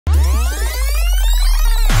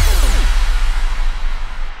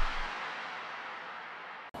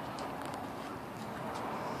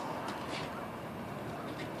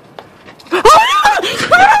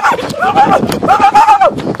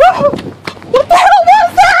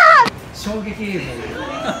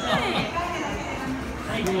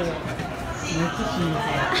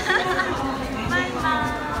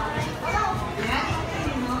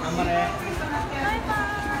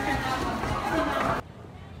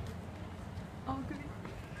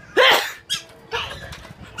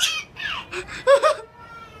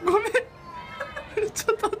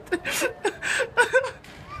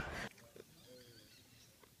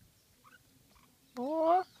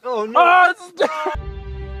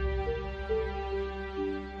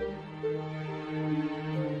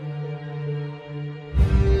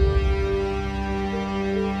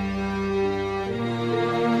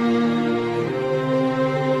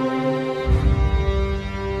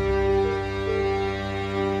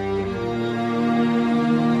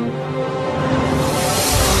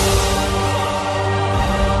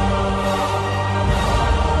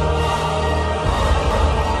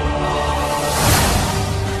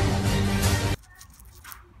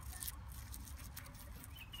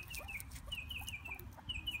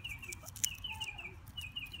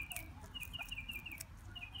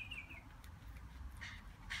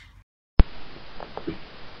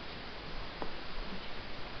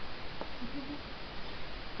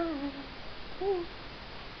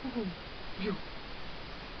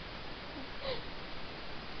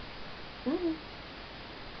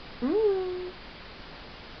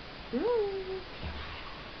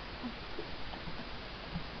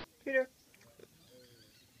Peter.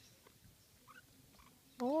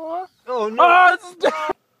 Oh, oh no!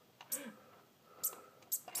 Oh,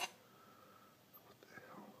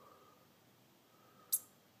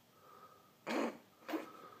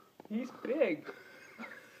 he's big.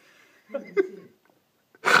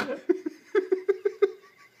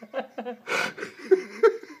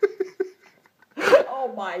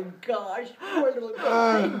 Oh my gosh, poor little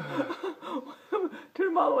guy. Turn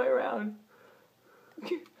him all the way around.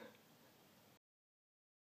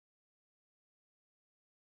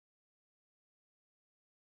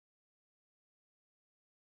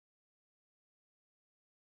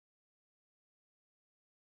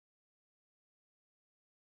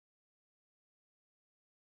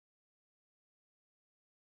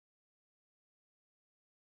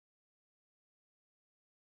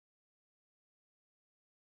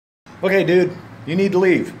 Okay, dude, you need to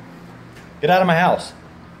leave. Get out of my house.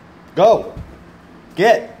 Go.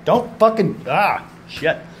 Get. Don't fucking. Ah,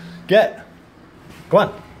 shit. Get. Go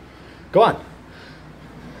on. Go on.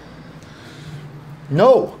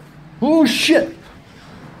 No. Oh, shit.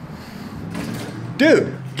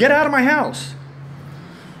 Dude, get out of my house.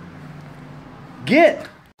 Get.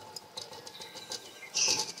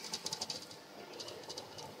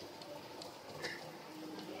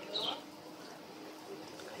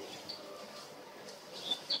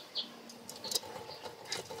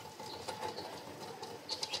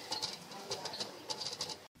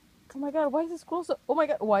 Oh my god, why is this school so... Oh my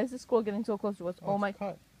god, why is this school getting so close to us? Oh my...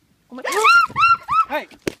 Cut. Oh my... Hey!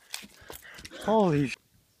 Holy sh...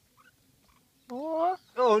 Oh,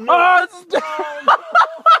 oh no! Oh,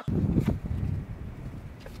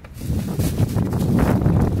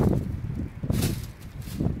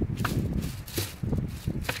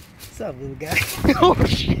 What's up, little guy? Oh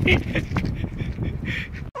shit!